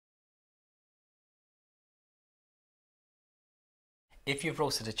If you've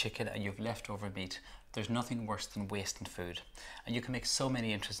roasted a chicken and you've leftover meat, there's nothing worse than wasting food. And you can make so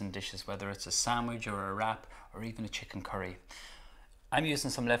many interesting dishes, whether it's a sandwich or a wrap or even a chicken curry. I'm using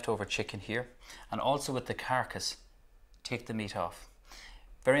some leftover chicken here, and also with the carcass, take the meat off.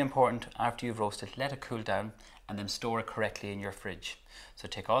 Very important, after you've roasted, let it cool down and then store it correctly in your fridge. So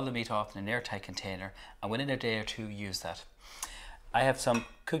take all the meat off in an airtight container, and within a day or two use that. I have some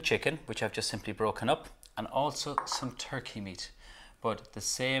cooked chicken, which I've just simply broken up, and also some turkey meat. But the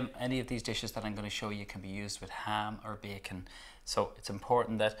same, any of these dishes that I'm going to show you can be used with ham or bacon. So it's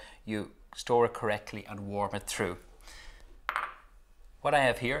important that you store it correctly and warm it through. What I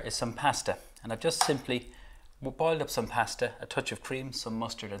have here is some pasta, and I've just simply boiled up some pasta, a touch of cream, some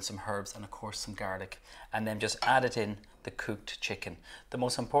mustard and some herbs, and of course some garlic, and then just added in the cooked chicken. The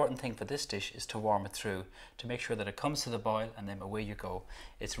most important thing for this dish is to warm it through to make sure that it comes to the boil, and then away you go.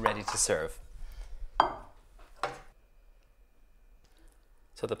 It's ready to serve.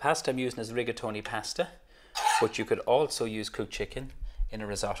 So the pasta I'm using is rigatoni pasta, but you could also use cooked chicken in a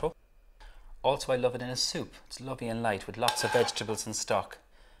risotto. Also, I love it in a soup. It's lovely and light with lots of vegetables and stock.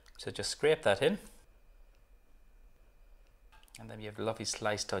 So just scrape that in. And then you have a lovely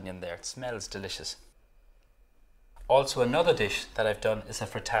sliced onion there. It smells delicious. Also, another dish that I've done is a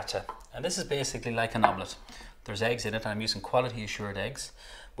frittata. And this is basically like an omelette. There's eggs in it, and I'm using quality assured eggs.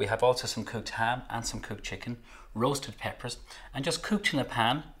 We have also some cooked ham and some cooked chicken, roasted peppers, and just cooked in a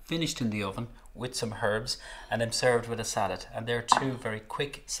pan, finished in the oven with some herbs, and then served with a salad. And they're two very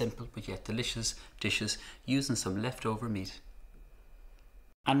quick, simple, but yet delicious dishes using some leftover meat.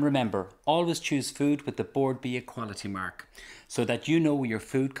 And remember, always choose food with the Board BA quality mark so that you know where your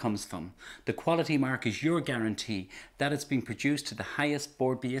food comes from. The quality mark is your guarantee that it's been produced to the highest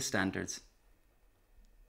Board BA standards.